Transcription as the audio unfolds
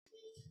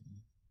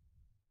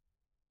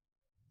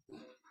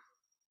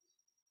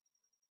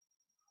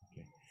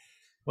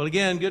Well,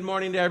 again, good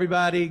morning to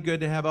everybody. Good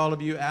to have all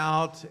of you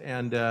out.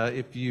 And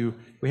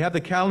we have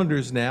the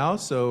calendars now,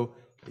 so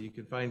you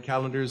can find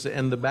calendars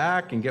in the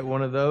back and get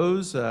one of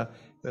those.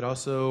 But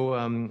also,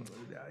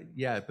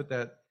 put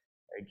that,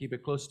 keep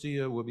it close to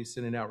you. We'll be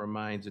sending out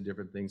reminds and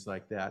different things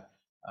like that.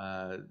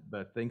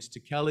 But thanks to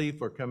Kelly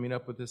for coming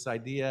up with this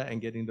idea and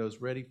getting those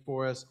ready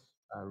for us.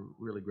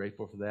 Really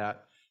grateful for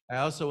that. I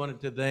also wanted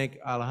to thank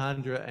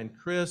Alejandra and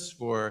Chris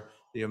for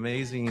the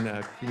amazing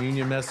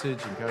communion message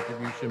and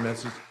contribution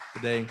message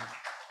today.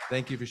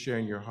 Thank you for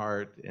sharing your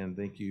heart, and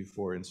thank you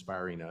for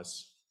inspiring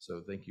us.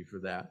 So thank you for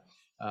that.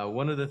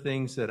 One of the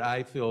things that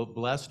I feel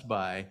blessed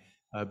by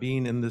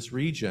being in this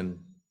region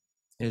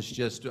is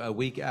just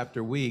week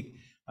after week,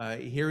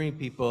 hearing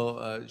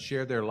people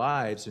share their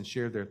lives and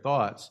share their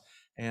thoughts.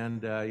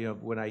 And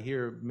when I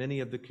hear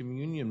many of the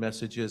communion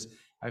messages,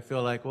 I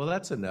feel like, well,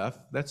 that's enough.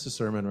 That's the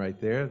sermon right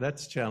there.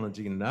 That's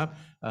challenging enough.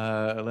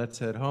 Let's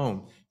head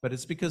home. But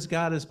it's because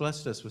God has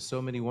blessed us with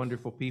so many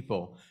wonderful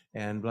people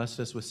and blessed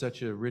us with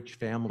such a rich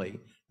family,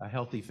 a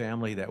healthy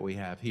family that we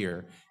have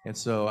here. And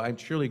so I'm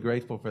truly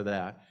grateful for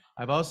that.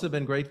 I've also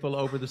been grateful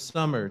over the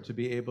summer to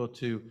be able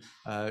to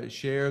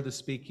share the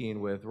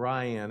speaking with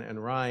Ryan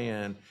and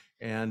Roland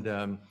and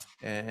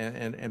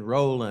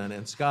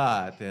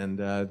Scott,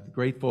 and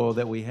grateful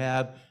that we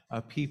have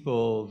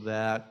people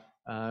that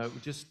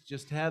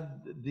just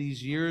had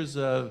these years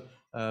of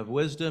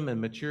wisdom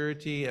and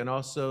maturity, and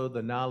also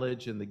the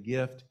knowledge and the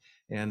gift,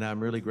 and I'm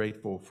really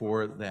grateful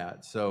for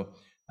that. So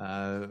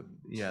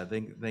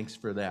thanks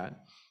for that.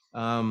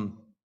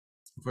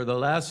 For the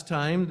last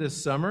time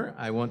this summer,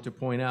 I want to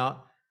point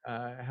out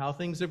how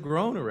things have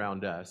grown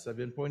around us. I've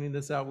been pointing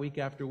this out week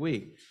after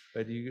week,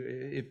 but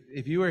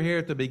if you were here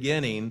at the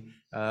beginning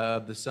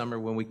of the summer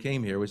when we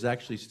came here, it was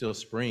actually still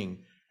spring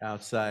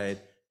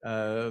outside.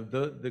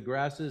 The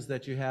grasses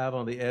that you have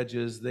on the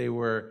edges, they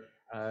were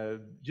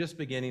just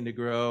beginning to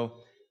grow,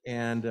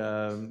 and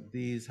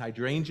these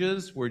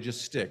hydrangeas were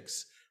just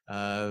sticks.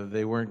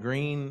 They weren't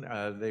green,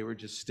 they were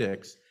just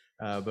sticks.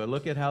 But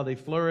look at how they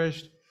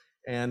flourished.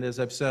 And as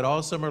I've said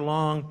all summer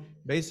long,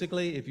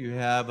 basically, if you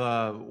have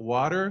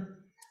water,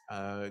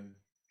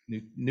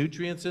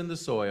 nutrients in the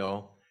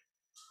soil,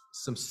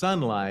 some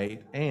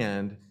sunlight,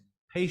 and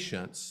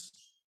patience,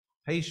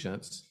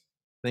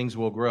 things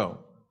will grow.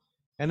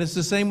 And it's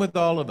the same with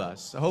all of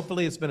us.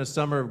 Hopefully, it's been a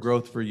summer of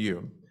growth for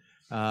you.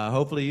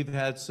 Hopefully, you've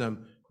had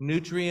some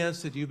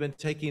nutrients that you've been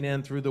taking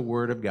in through the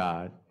Word of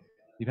God.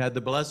 You've had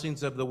the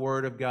blessings of the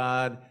Word of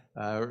God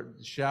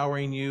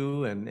showering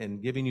you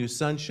and giving you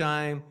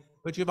sunshine,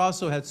 but you've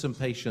also had some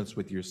patience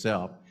with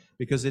yourself,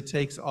 because it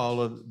takes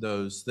all of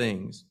those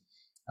things.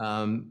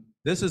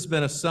 This has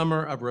been a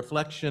summer of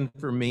reflection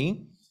for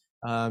me.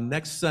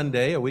 Next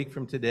Sunday, a week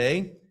from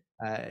today,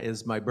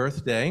 is my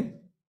birthday.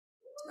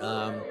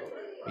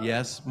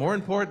 Yes, more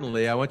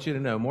importantly, I want you to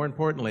know,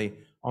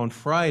 on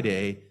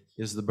Friday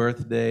is the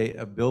birthday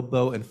of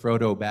Bilbo and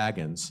Frodo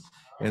Baggins.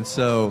 And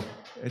so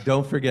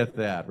don't forget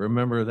that.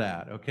 Remember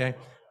that, okay?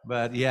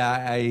 But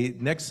yeah,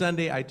 next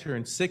Sunday I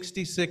turn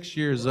 66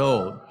 years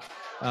old.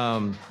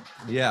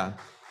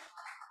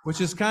 Which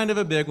is kind of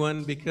a big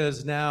one,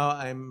 because now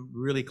I'm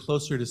really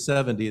closer to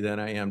 70 than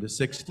I am to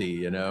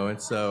 60,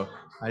 and so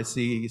I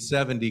see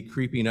 70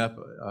 creeping up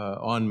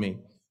on me.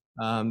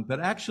 But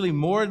actually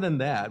more than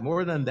that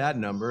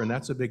number, and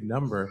that's a big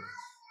number,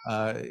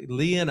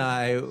 Lee and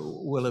I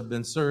will have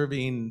been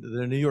serving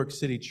the New York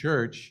City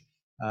church,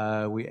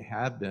 we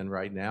have been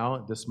right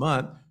now, this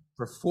month,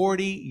 for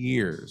 40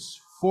 years.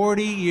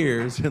 40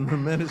 years in the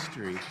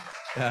ministry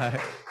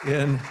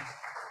in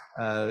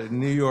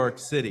New York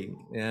City,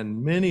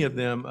 and many of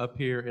them up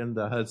here in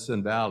the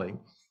Hudson Valley.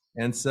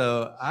 And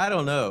so, I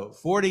don't know,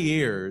 40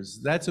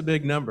 years, that's a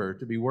big number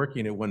to be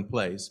working at one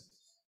place,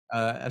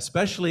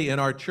 especially in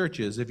our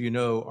churches. If you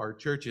know our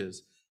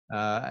churches,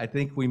 I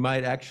think we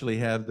might actually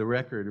have the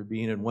record of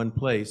being in one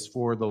place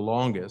for the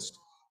longest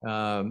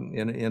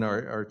in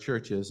our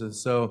churches. And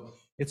so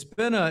it's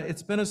been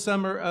a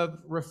summer of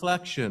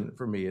reflection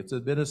for me. It's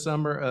been a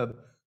summer of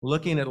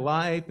looking at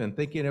life and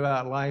thinking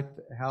about life,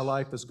 how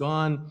life has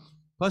gone.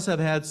 Plus, I've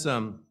had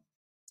some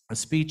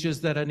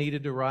speeches that I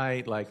needed to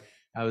write. Like,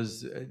 I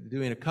was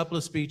doing a couple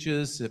of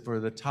speeches for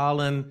the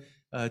Tallinn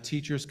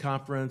Teachers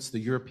Conference, the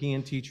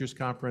European Teachers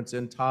Conference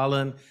in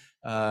Tallinn.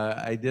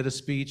 I did a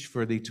speech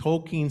for the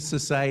Tolkien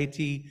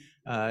Society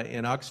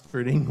in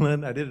Oxford,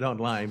 England. I did it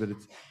online, but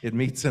it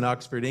meets in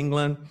Oxford,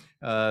 England.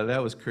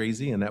 That was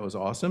crazy, and that was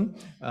awesome.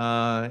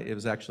 It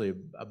was actually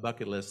a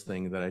bucket list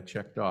thing that I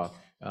checked off.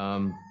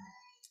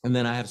 And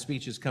then I have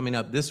speeches coming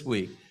up this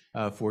week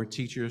for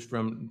teachers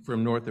from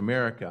North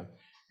America.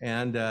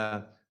 And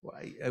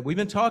we've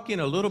been talking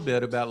a little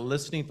bit about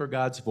listening for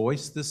God's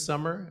voice this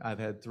summer. I've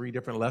had 3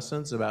 different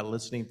lessons about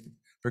listening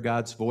for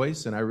God's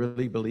voice, and I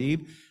really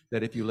believe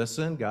that if you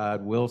listen,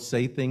 God will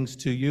say things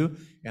to you,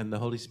 and the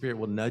Holy Spirit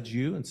will nudge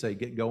you and say,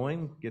 get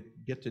going,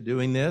 get to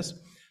doing this.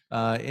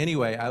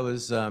 Anyway,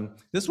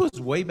 this was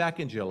way back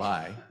in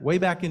July.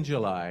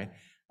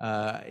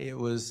 It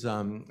was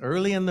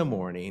early in the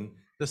morning.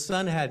 The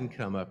sun hadn't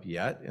come up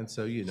yet, and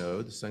so, you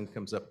know, the sun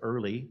comes up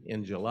early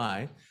in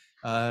July.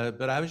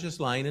 But I was just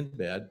lying in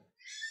bed,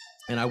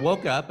 and I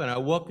woke up, and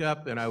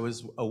I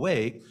was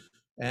awake,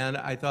 and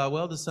I thought,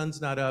 well, the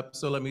sun's not up,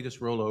 so let me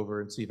just roll over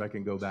and see if I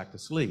can go back to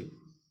sleep.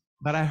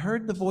 But I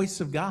heard the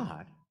voice of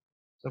God.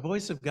 The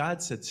voice of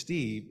God said,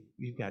 Steve,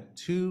 you've got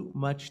too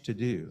much to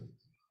do.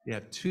 You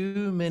have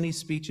too many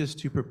speeches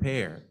to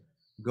prepare.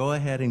 Go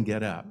ahead and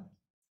get up.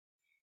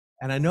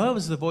 And I know it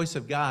was the voice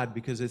of God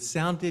because it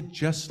sounded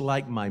just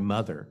like my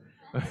mother.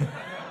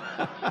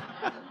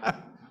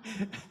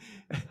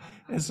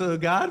 And so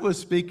God was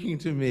speaking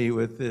to me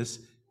with this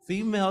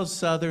female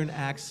Southern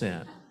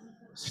accent.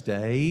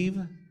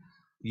 Steve,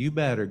 you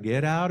better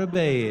get out of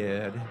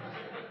bed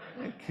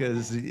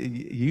because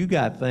you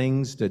got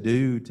things to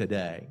do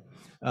today.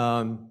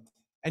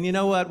 And you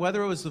know what?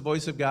 Whether it was the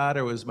voice of God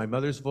or it was my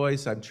mother's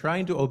voice, I'm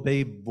trying to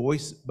obey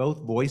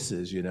both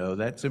voices, you know.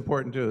 That's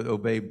important to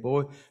obey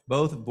both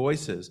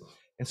voices.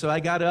 And so I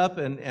got up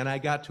and I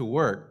got to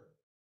work.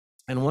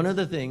 And one of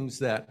the things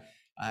that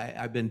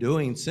I've been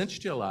doing since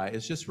July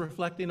is just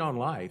reflecting on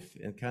life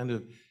and kind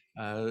of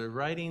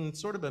writing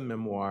sort of a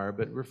memoir,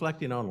 but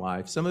reflecting on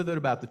life. Some of it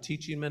about the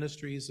teaching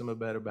ministry, some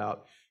of it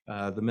about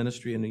the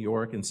ministry in New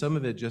York, and some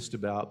of it just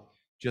about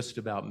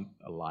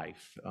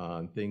life,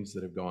 things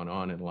that have gone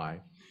on in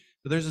life.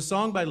 But there's a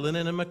song by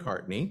Lennon and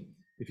McCartney.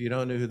 If you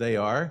don't know who they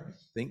are,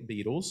 think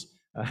Beatles.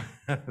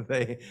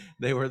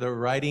 They were the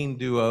writing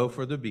duo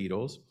for the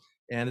Beatles,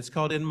 and it's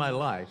called In My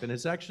Life, and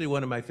it's actually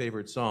one of my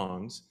favorite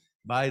songs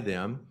by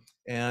them.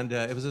 And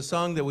it was a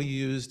song that we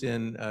used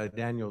in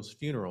Daniel's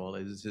funeral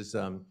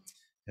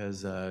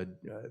as a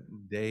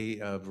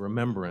day of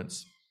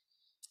remembrance,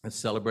 a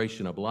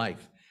celebration of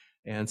life.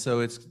 And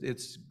so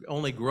it's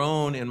only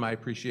grown in my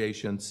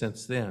appreciation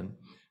since then.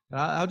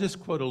 I'll just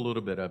quote a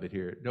little bit of it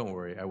here. Don't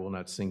worry, I will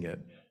not sing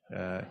it.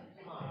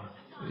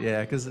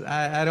 Yeah, because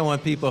I don't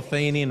want people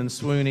fainting and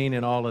swooning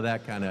and all of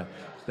that kind of,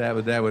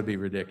 that would be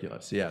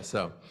ridiculous. Yeah,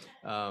 so,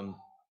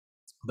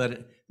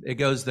 but it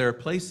goes, there are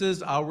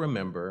places I'll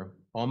remember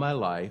all my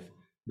life,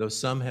 though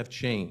some have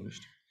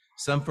changed.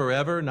 Some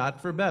forever,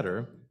 not for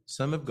better.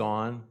 Some have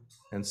gone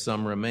and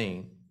some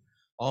remain.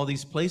 All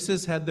these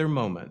places had their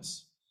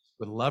moments.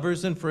 With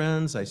lovers and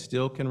friends, I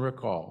still can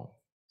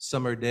recall.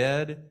 Some are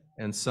dead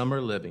and some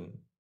are living.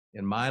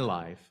 In my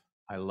life,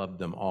 I love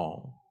them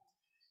all.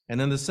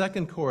 And in the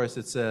second chorus,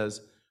 it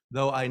says,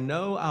 though I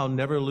know I'll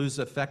never lose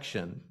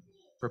affection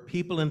for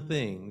people and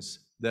things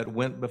that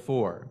went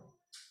before,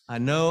 I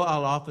know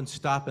I'll often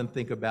stop and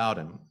think about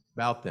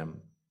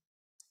them.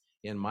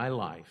 In my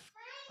life,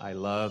 I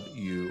love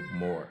you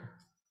more.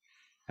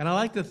 And I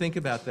like to think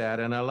about that,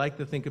 and I like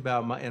to think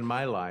about in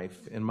my life,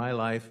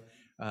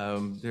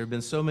 there have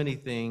been so many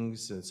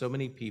things and so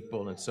many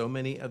people and so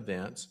many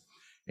events.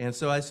 And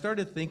so I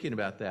started thinking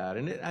about that.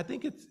 And I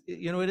think it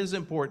is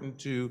important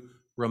to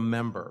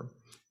remember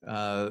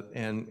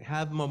and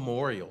have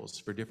memorials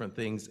for different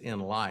things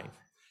in life.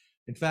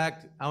 In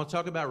fact, I'll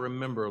talk about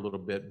remember a little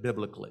bit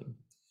biblically.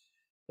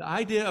 The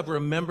idea of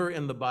remember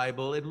in the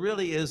Bible, it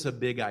really is a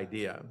big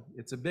idea.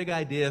 It's a big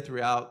idea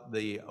throughout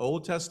the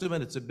Old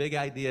Testament. It's a big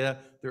idea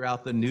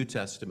throughout the New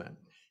Testament.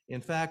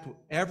 In fact,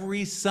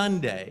 every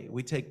Sunday,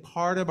 we take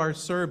part of our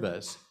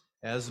service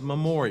as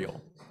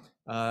memorial.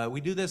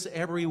 We do this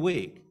every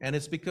week, and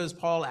it's because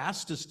Paul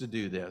asked us to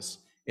do this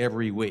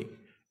every week.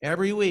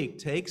 Every week,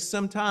 take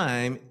some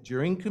time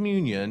during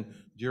communion,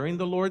 during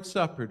the Lord's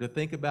Supper, to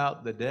think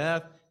about the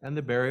death and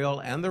the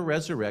burial and the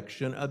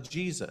resurrection of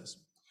Jesus.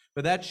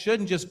 But that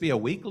shouldn't just be a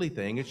weekly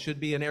thing. It should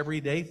be an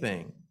everyday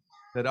thing.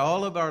 That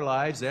all of our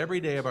lives,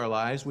 every day of our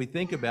lives, we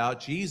think about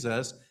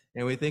Jesus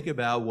and we think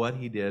about what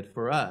he did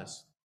for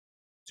us.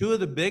 Two of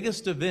the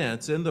biggest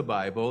events in the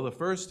Bible, the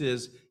first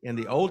is in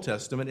the Old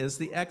Testament, is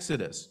the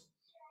Exodus.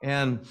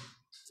 And,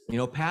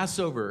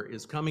 Passover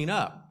is coming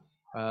up.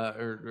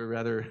 Or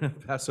rather,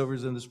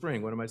 Passover's in the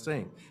spring. What am I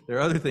saying? There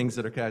are other things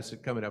that are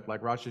coming up,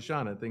 like Rosh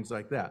Hashanah and things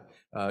like that.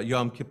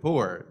 Yom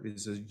Kippur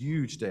is a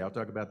huge day. I'll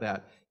talk about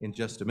that in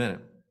just a minute.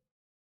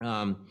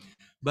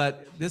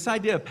 But this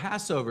idea of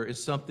Passover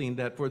is something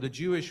that for the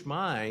Jewish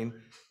mind,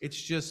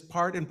 it's just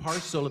part and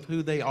parcel of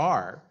who they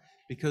are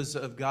because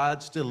of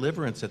God's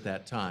deliverance at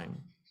that time.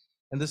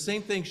 And the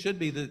same thing should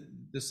be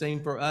the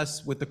same for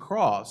us with the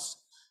cross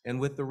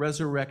and with the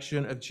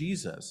resurrection of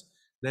Jesus.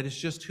 That is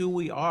just who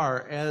we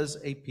are as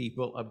a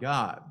people of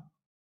God.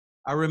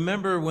 I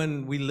remember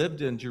when we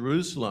lived in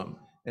Jerusalem,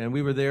 and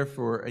we were there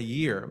for a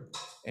year,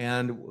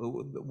 and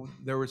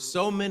there were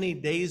so many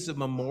days of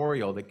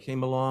memorial that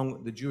came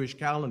along the Jewish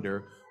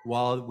calendar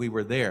while we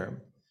were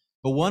there.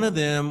 But one of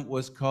them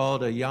was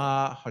called a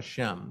Yah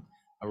Hashem,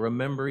 a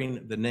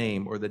remembering the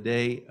name or the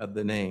day of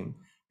the name.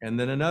 And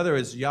then another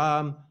is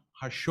Yom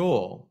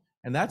Hashol,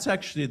 and that's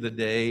actually the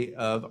day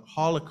of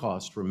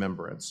Holocaust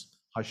remembrance,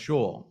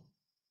 Hashol.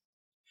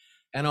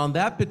 And on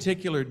that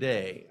particular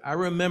day, I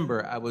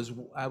remember I was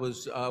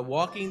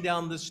walking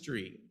down the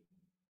street,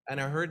 and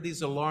I heard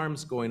these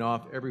alarms going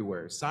off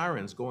everywhere,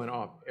 sirens going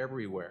off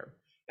everywhere.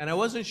 And I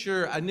wasn't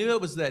sure, I knew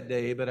it was that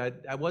day, but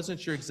I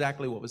wasn't sure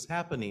exactly what was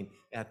happening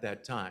at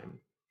that time.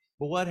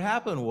 But what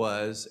happened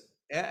was,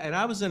 and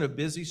I was in a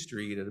busy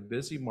street at a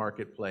busy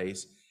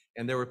marketplace,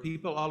 and there were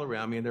people all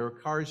around me, and there were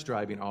cars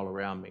driving all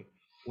around me.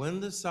 When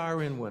the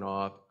siren went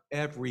off,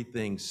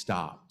 everything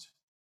stopped.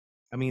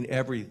 I mean,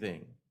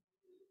 everything.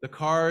 The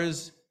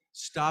cars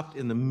stopped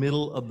in the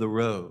middle of the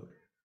road.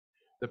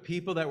 The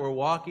people that were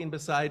walking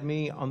beside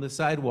me on the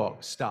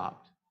sidewalk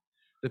stopped.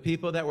 The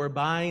people that were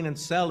buying and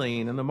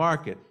selling in the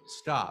market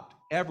stopped.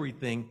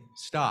 Everything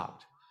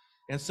stopped.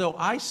 And so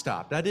I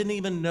stopped. I didn't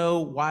even know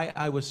why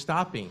I was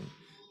stopping.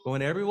 But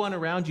when everyone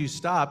around you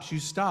stops, you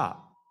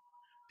stop.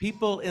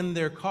 People in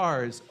their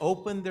cars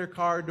opened their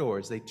car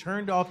doors. They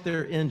turned off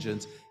their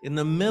engines in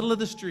the middle of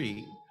the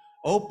street,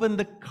 opened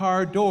the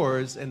car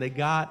doors, and they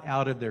got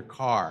out of their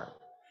car.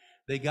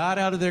 They got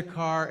out of their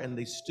car and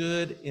they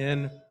stood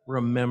in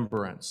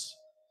remembrance.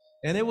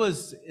 And it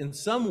was, in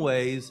some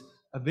ways,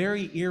 a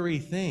very eerie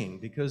thing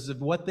because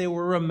of what they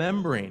were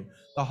remembering,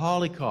 the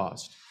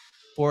Holocaust.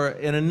 For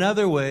in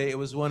another way, it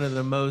was one of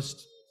the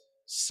most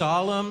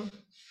solemn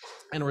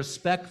and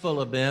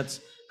respectful events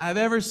I've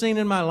ever seen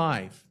in my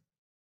life,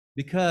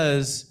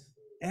 because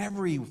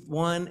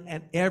everyone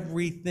and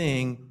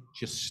everything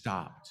just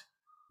stopped.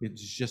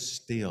 It's just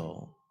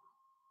still.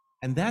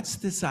 And that's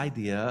this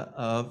idea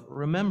of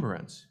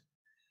remembrance.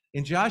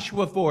 In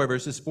Joshua 4,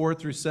 verses 4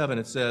 through 7,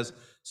 it says,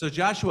 "So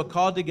Joshua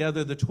called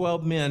together the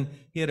 12 men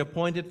he had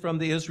appointed from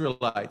the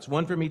Israelites,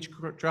 one from each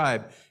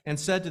tribe, and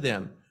said to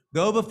them,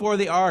 'Go before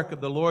the ark of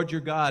the Lord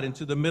your God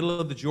into the middle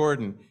of the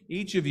Jordan.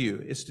 Each of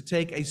you is to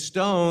take a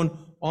stone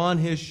on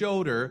his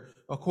shoulder,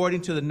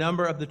 according to the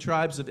number of the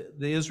tribes of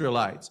the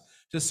Israelites,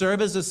 to serve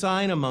as a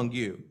sign among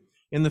you.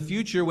 In the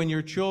future, when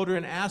your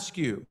children ask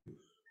you,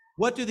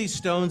 what do these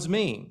stones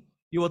mean?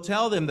 You will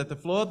tell them that the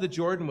flow of the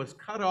Jordan was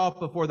cut off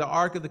before the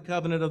ark of the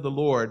covenant of the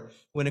Lord.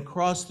 When it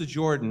crossed the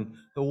Jordan,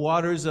 the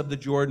waters of the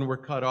Jordan were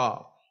cut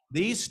off.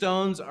 These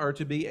stones are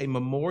to be a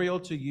memorial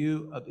to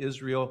you of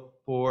Israel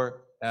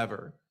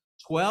forever.'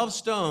 12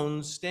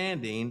 stones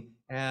standing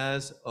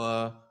as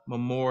a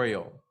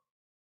memorial."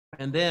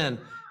 And then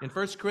in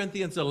 1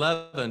 Corinthians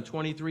 11,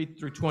 23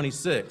 through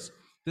 26,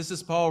 this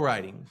is Paul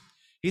writing.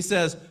 He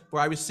says, "For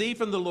I received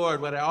from the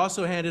Lord what I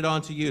also handed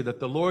on to you, that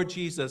the Lord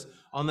Jesus,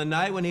 on the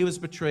night when he was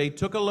betrayed,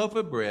 took a loaf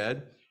of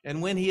bread,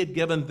 and when he had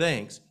given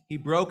thanks, he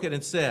broke it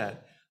and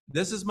said,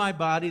 'This is my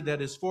body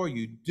that is for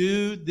you.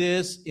 Do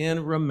this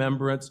in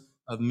remembrance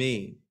of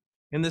me.'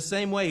 In the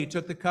same way, he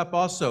took the cup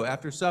also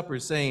after supper,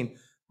 saying,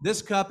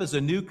 'This cup is a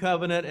new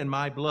covenant in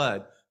my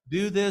blood.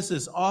 Do this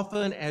as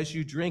often as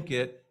you drink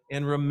it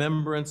in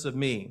remembrance of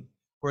me.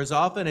 For as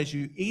often as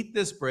you eat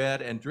this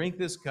bread and drink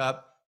this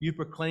cup, you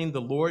proclaim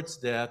the Lord's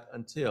death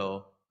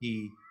until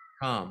he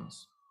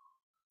comes.'"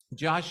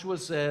 Joshua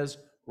says,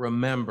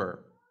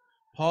 remember.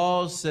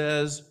 Paul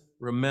says,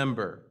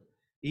 remember.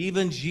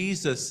 Even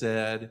Jesus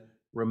said,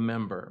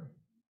 remember.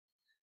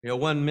 You know,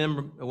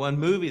 one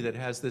movie that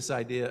has this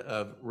idea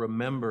of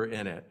remember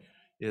in it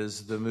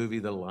is the movie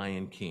The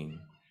Lion King,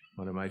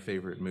 one of my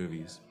favorite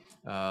movies.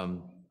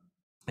 And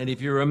if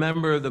you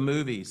remember the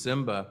movie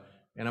Simba,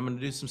 and I'm going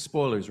to do some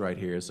spoilers right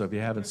here, so if you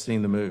haven't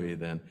seen the movie,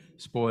 then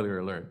spoiler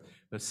alert.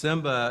 But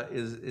Simba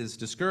is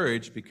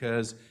discouraged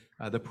because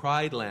the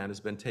Pride Land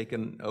has been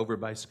taken over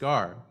by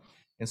Scar.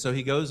 And so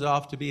he goes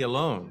off to be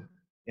alone.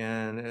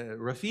 And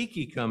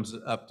Rafiki comes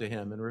up to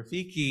him, and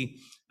Rafiki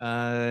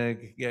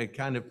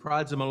kind of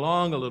prods him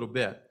along a little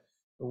bit.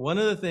 One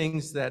of the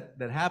things that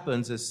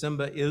happens is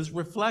Simba is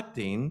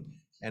reflecting,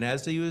 and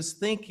as he was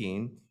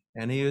thinking,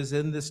 and he was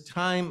in this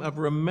time of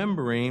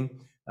remembering,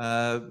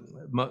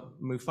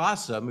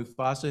 Mufasa,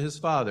 his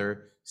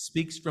father,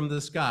 speaks from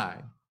the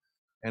sky.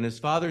 And his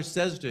father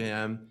says to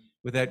him,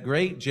 with that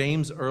great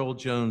James Earl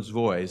Jones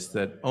voice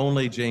that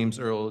only James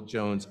Earl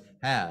Jones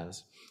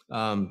has,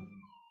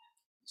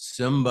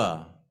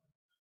 "Simba,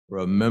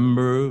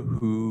 remember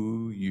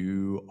who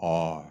you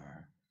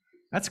are."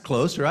 That's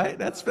close, right?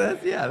 That's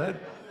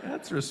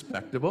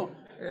respectable.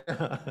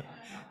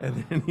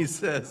 And then he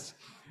says,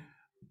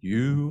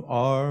 "You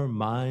are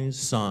my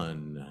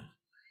son.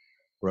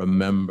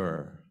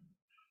 Remember,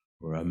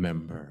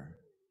 remember."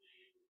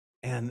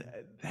 And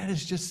that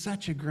is just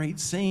such a great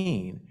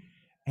scene.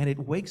 And it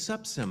wakes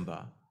up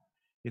Simba.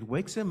 It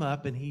wakes him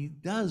up, and he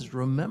does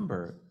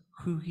remember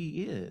who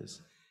he is.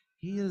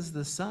 He is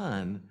the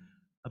son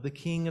of the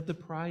king of the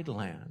Pride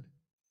Land.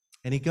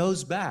 And he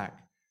goes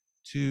back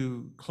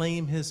to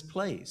claim his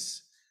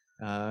place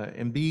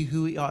and be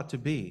who he ought to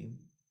be.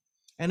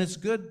 And it's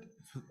good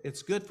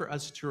for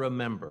us to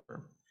remember.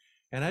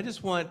 And I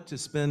just want to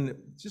spend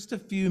just a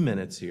few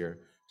minutes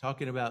here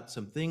talking about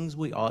some things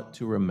we ought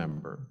to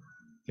remember.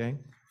 Okay?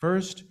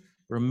 First,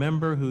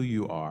 remember who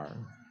you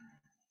are.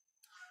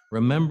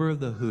 Remember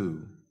the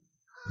who.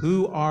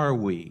 Who are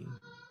we?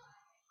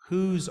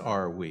 Whose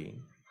are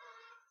we?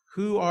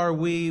 Who are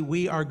we?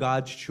 We are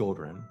God's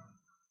children.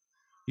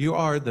 You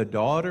are the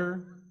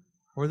daughter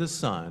or the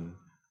son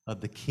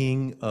of the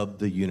King of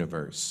the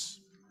universe.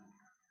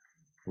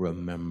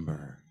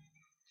 Remember.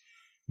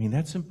 I mean,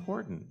 that's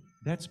important.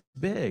 That's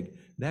big.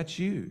 That's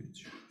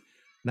huge.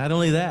 Not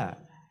only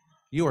that,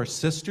 you are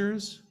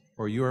sisters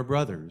or you are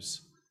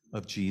brothers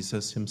of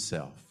Jesus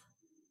himself.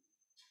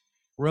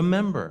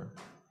 Remember,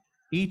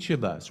 each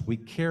of us, we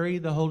carry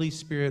the Holy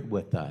Spirit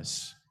with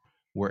us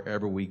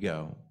wherever we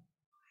go.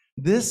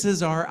 This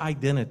is our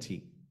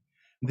identity.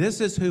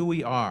 This is who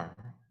we are.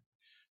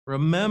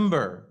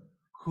 Remember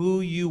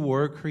who you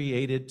were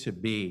created to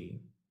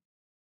be.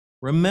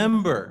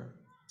 Remember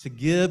to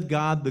give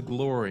God the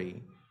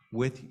glory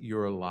with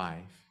your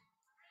life.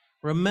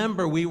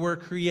 Remember, we were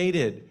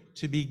created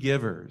to be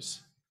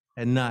givers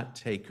and not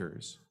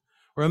takers.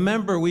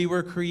 Remember, we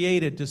were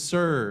created to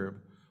serve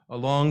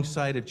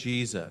alongside of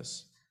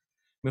Jesus.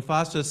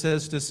 Mufasa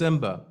says to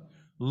Simba,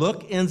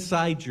 look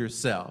inside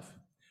yourself.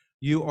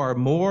 You are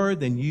more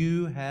than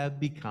you have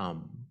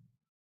become.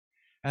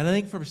 And I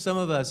think for some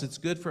of us, it's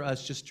good for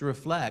us just to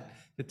reflect,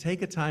 to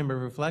take a time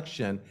of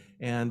reflection,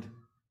 and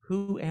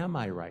who am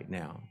I right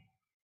now?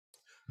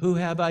 Who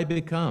have I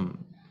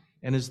become?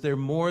 And is there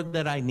more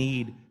that I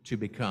need to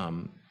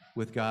become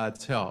with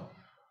God's help?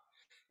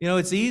 You know,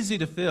 it's easy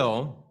to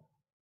feel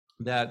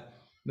that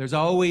there's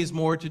always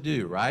more to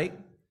do, right?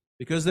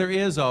 Because there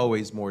is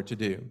always more to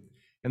do.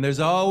 And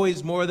there's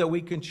always more that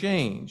we can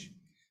change,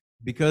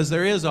 because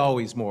there is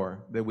always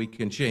more that we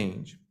can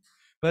change.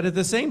 But at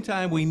the same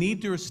time, we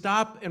need to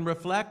stop and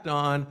reflect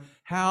on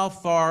how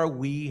far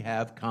we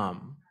have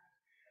come.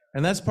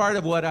 And that's part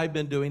of what I've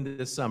been doing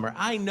this summer.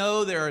 I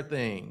know there are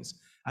things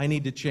I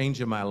need to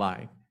change in my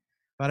life,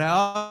 but I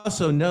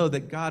also know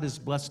that God has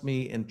blessed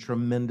me in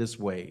tremendous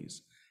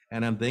ways,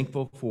 and I'm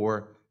thankful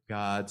for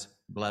God's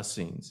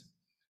blessings.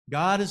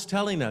 God is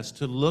telling us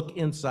to look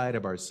inside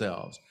of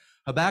ourselves.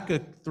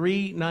 Habakkuk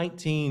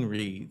 3:19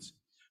 reads,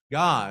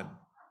 God,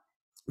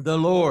 the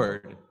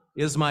Lord,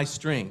 is my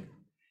strength.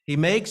 He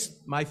makes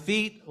my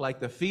feet like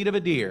the feet of a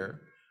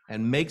deer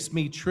and makes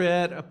me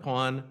tread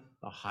upon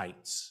the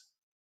heights.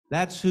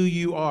 That's who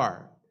you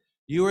are.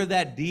 You are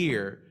that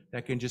deer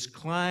that can just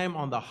climb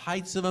on the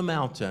heights of a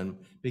mountain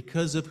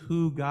because of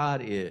who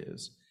God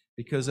is,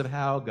 because of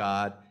how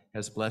God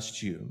has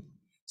blessed you.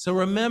 So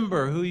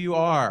remember who you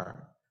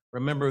are.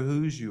 Remember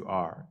whose you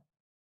are.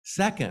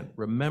 Second,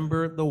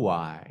 remember the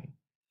why.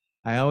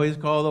 I always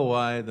call the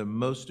why the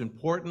most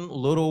important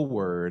little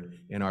word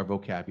in our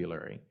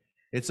vocabulary.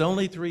 It's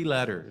only 3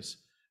 letters,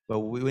 but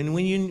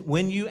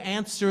when you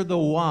answer the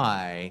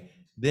why,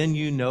 then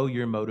you know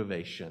your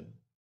motivation.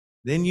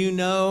 Then you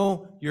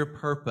know your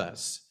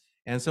purpose.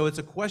 And so it's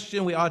a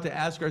question we ought to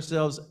ask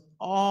ourselves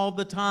all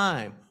the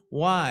time.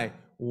 Why?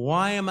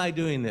 Why am I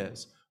doing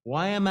this?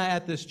 Why am I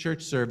at this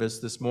church service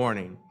this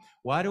morning?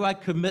 Why do I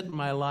commit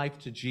my life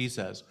to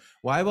Jesus?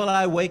 Why will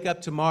I wake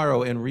up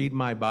tomorrow and read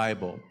my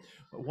Bible?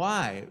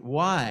 Why?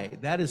 Why?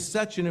 That is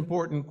such an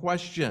important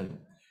question.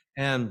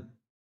 And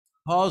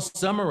Paul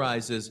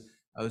summarizes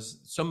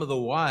some of the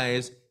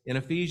whys in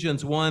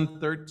Ephesians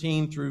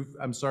 3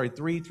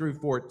 through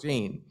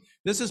 14.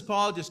 This is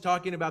Paul just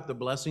talking about the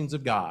blessings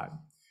of God.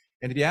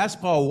 And if you ask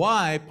Paul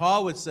why,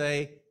 Paul would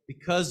say,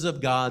 because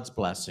of God's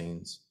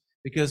blessings,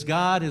 because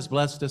God has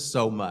blessed us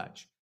so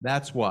much.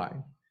 That's why.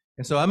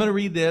 And so I'm going to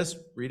read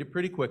it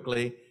pretty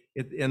quickly.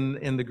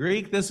 In the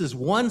Greek, this is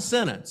one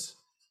sentence,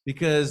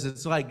 because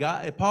it's like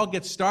Paul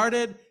gets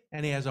started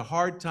and he has a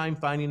hard time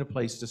finding a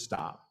place to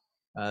stop.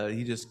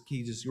 He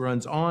just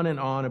runs on and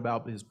on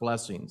about his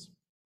blessings.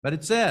 But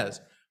it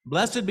says,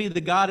 blessed be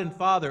the God and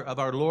Father of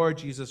our Lord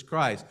Jesus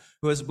Christ,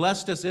 who has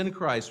blessed us in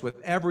Christ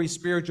with every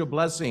spiritual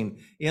blessing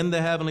in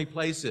the heavenly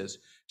places,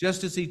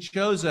 just as he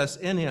chose us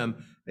in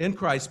him, in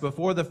Christ,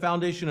 before the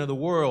foundation of the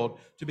world,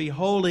 to be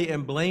holy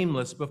and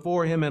blameless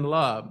before him in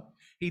love.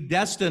 He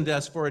destined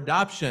us for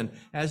adoption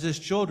as his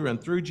children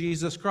through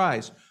Jesus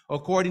Christ,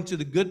 according to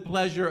the good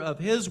pleasure of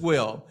his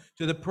will,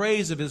 to the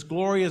praise of his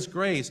glorious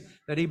grace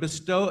that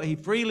he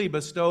freely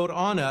bestowed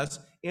on us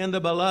in the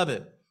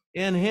beloved.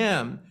 In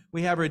him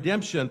we have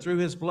redemption through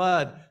his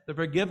blood, the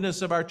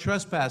forgiveness of our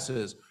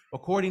trespasses,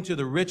 according to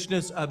the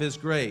richness of his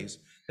grace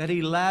that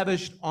he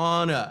lavished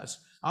on us.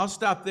 I'll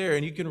stop there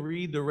and you can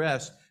read the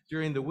rest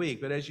during the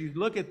week. But as you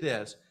look at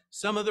this,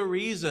 some of the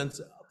reasons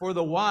for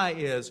the why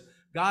is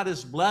God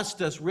has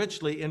blessed us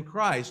richly in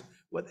Christ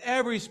with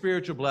every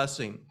spiritual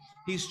blessing.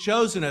 He's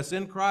chosen us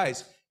in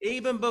Christ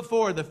even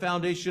before the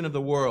foundation of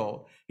the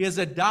world. He has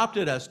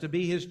adopted us to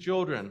be his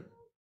children.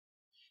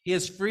 He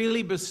has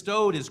freely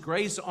bestowed his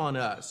grace on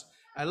us.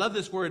 I love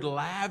this word,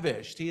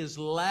 lavished. He has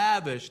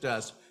lavished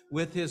us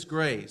with his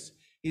grace.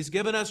 He's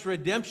given us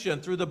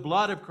redemption through the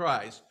blood of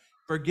Christ,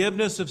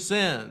 forgiveness of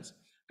sins.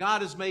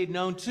 God has made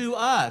known to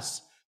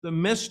us the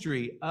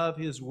mystery of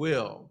his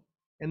will.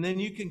 And then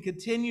you can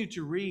continue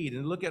to read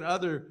and look at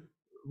other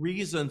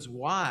reasons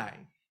why,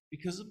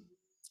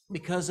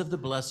 because of the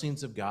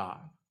blessings of God.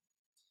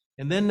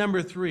 And then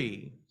number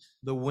 3,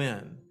 the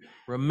when.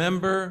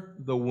 Remember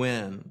the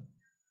when.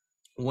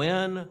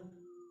 When?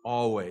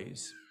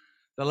 Always.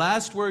 The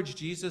last words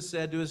Jesus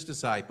said to his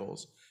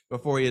disciples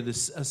before he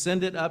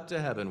ascended up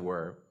to heaven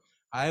were,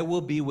 I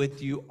will be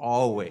with you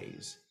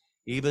always,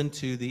 even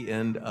to the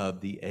end of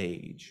the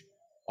age.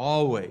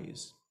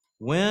 Always.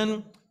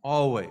 When?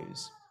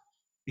 Always.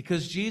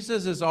 Because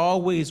Jesus is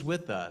always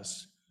with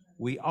us,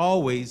 we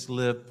always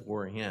live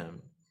for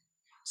him.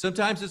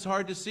 Sometimes it's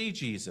hard to see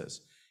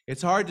Jesus.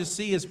 It's hard to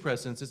see his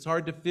presence. It's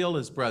hard to feel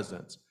his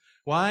presence.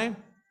 Why?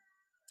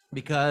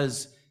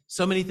 Because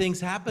so many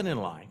things happen in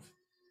life,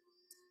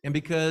 and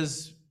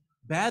because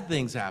bad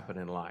things happen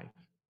in life.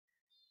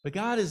 But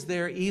God is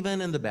there even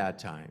in the bad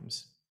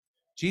times.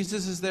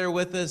 Jesus is there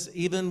with us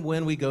even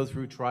when we go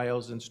through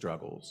trials and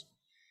struggles.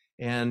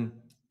 And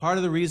part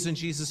of the reason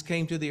Jesus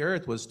came to the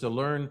earth was to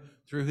learn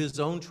through his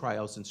own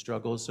trials and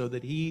struggles so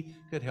that he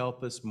could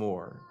help us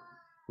more,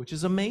 which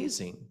is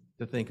amazing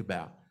to think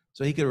about.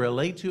 So he could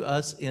relate to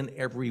us in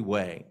every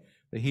way.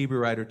 The Hebrew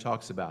writer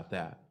talks about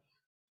that.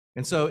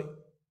 And so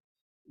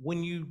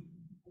when you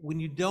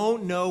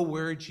don't know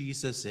where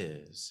Jesus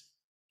is,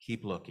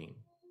 keep looking.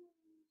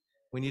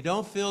 When you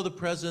don't feel the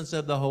presence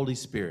of the Holy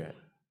Spirit,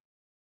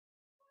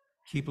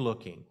 keep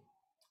looking.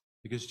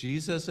 Because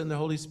Jesus and the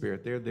Holy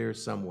Spirit, they're there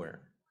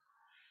somewhere.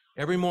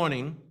 Every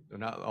morning, or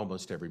not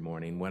almost every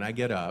morning, when I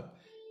get up,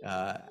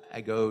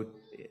 I go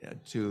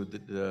to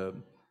the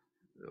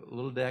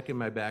little deck in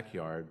my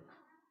backyard,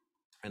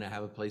 and I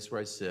have a place where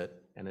I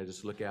sit, and I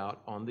just look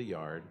out on the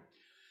yard.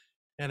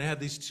 And I have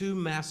these two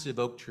massive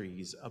oak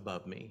trees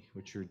above me,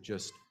 which are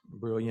just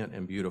brilliant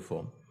and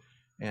beautiful.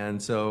 And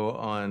so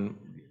on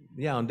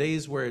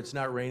days where it's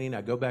not raining,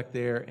 I go back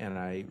there and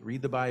I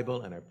read the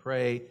Bible and I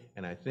pray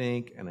and I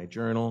think and I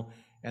journal.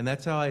 And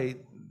that's how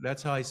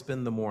I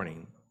spend the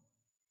morning,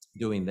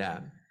 doing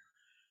that.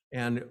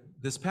 And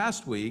this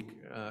past week,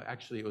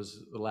 actually it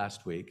was the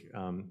last week,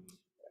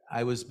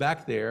 I was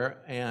back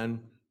there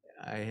and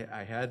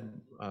I had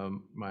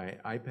my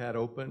iPad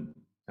open.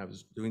 I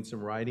was doing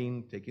some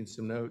writing, taking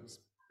some notes,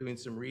 doing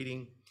some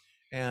reading,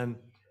 and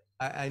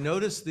I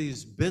noticed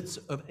these bits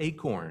of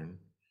acorn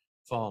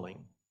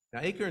falling.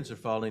 Now, acorns are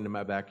falling in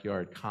my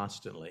backyard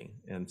constantly,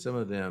 and some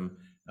of them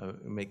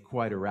make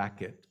quite a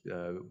racket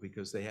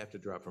because they have to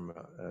drop from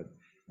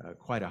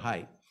quite a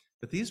height.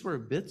 But these were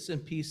bits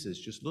and pieces,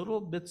 just little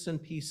bits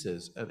and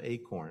pieces of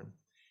acorn,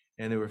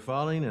 and they were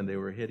falling, and they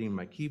were hitting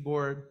my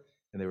keyboard,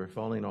 and they were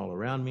falling all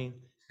around me,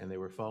 and they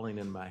were falling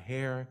in my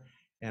hair.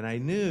 And I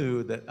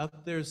knew that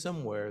up there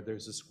somewhere,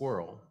 there's a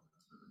squirrel.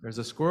 There's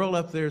a squirrel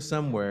up there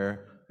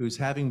somewhere who's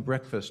having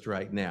breakfast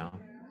right now.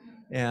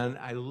 And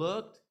I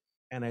looked,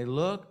 and I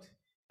looked,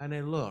 and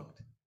I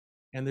looked.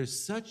 And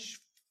there's such,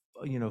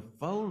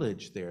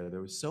 foliage there.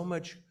 There was so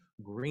much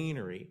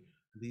greenery,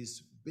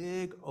 these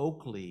big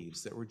oak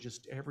leaves that were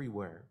just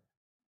everywhere.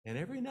 And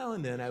every now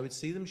and then, I would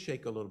see them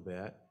shake a little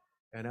bit,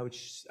 and I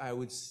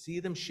would see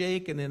them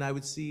shake, and then I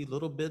would see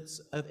little bits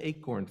of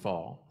acorn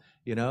fall.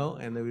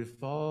 And they would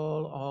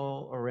fall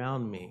all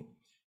around me.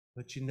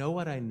 But you know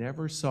what I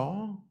never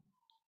saw?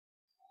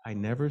 I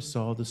never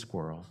saw the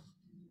squirrel.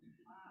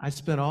 I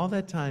spent all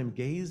that time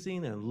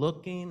gazing and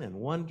looking and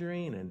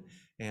wondering,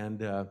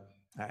 and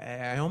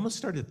I almost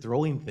started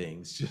throwing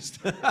things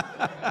just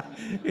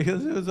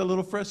because it was a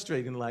little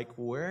frustrating, like,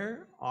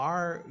 where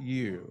are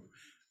you?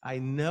 I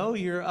know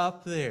you're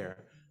up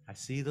there. I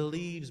see the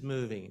leaves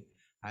moving.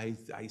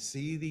 I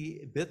see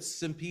the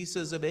bits and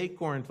pieces of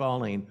acorn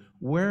falling.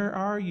 Where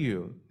are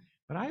you?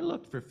 But I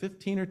looked for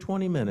 15 or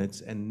 20 minutes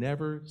and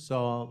never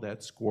saw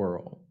that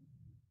squirrel.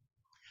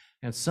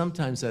 And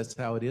sometimes that's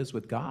how it is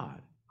with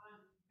God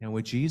and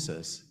with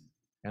Jesus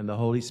and the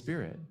Holy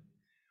Spirit.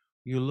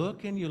 You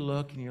look and you're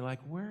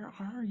like, where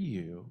are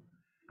you?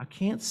 I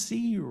can't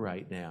see you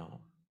right now.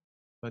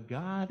 But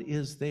God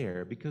is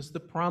there because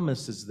the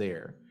promise is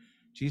there.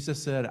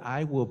 Jesus said,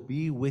 I will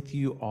be with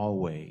you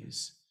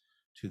always,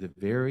 to the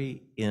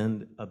very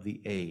end of the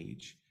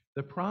age.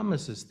 The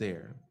promise is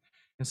there.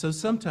 And so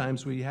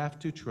sometimes we have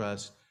to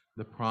trust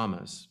the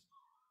promise.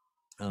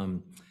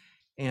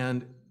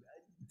 And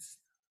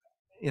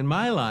in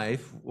my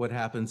life, what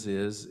happens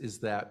is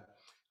that,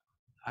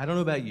 I don't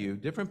know about you,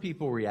 different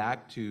people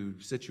react to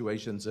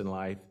situations in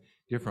life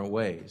different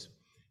ways.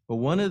 But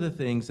one of the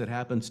things that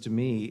happens to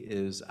me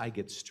is I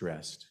get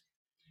stressed,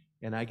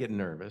 and I get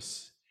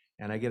nervous,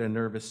 and I get a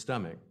nervous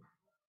stomach.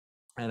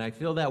 And I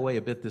feel that way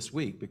a bit this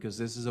week because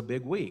this is a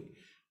big week.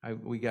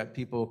 We got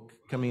people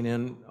coming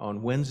in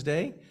on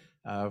Wednesday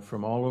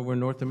from all over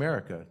North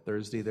America.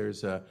 Thursday,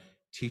 there's a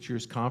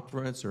teachers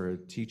conference or a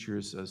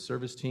teachers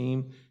service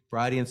team.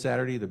 Friday and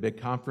Saturday, the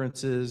big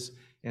conferences.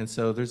 And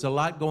so there's a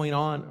lot going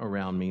on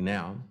around me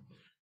now.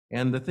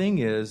 And the thing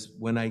is,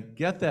 when I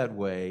get that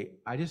way,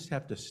 I just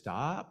have to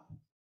stop,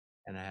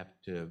 and I have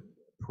to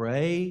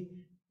pray,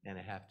 and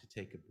I have to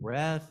take a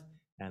breath,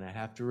 and I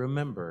have to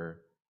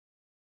remember,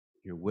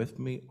 you're with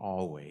me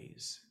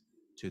always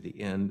to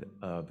the end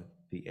of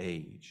the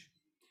age.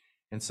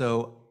 And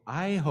so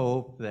I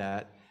hope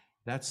that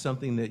that's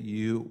something that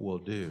you will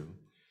do.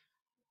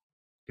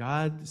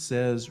 God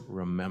says,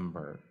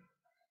 remember.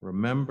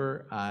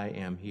 Remember, I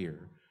am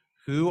here.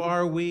 Who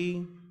are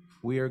we?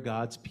 We are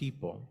God's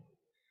people.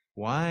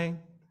 Why?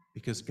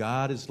 Because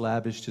God has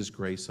lavished his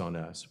grace on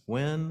us.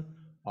 When?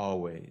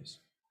 Always.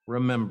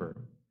 Remember.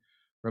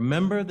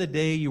 Remember the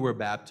day you were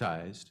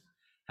baptized,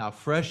 how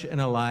fresh and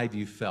alive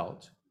you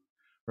felt.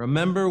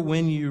 Remember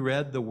when you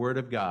read the word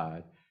of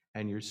God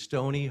and your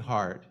stony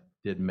heart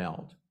did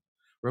melt.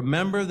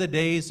 Remember the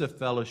days of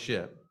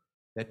fellowship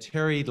that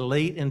tarried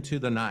late into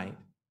the night.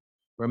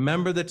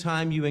 Remember the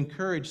time you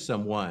encouraged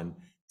someone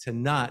to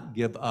not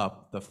give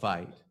up the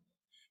fight.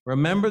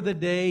 Remember the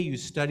day you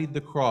studied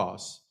the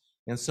cross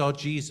and saw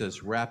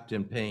Jesus wrapped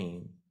in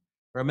pain.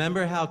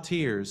 Remember how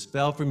tears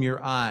fell from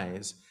your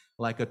eyes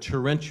like a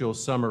torrential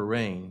summer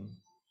rain.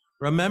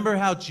 Remember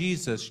how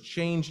Jesus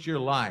changed your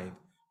life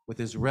with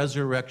his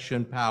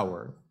resurrection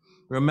power.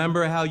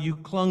 Remember how you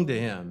clung to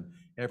him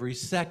every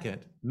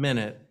second,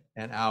 minute,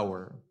 and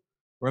hour.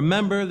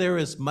 Remember there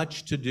is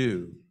much to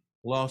do,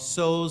 lost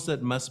souls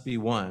that must be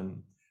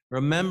won.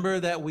 Remember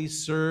that we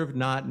serve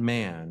not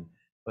man,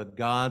 but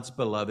God's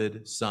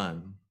beloved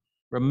Son.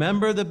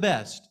 Remember the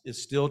best is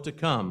still to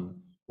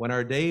come when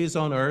our days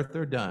on earth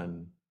are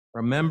done.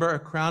 Remember a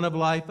crown of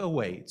life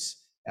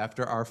awaits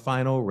after our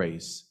final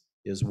race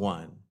is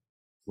won.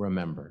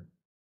 Remember.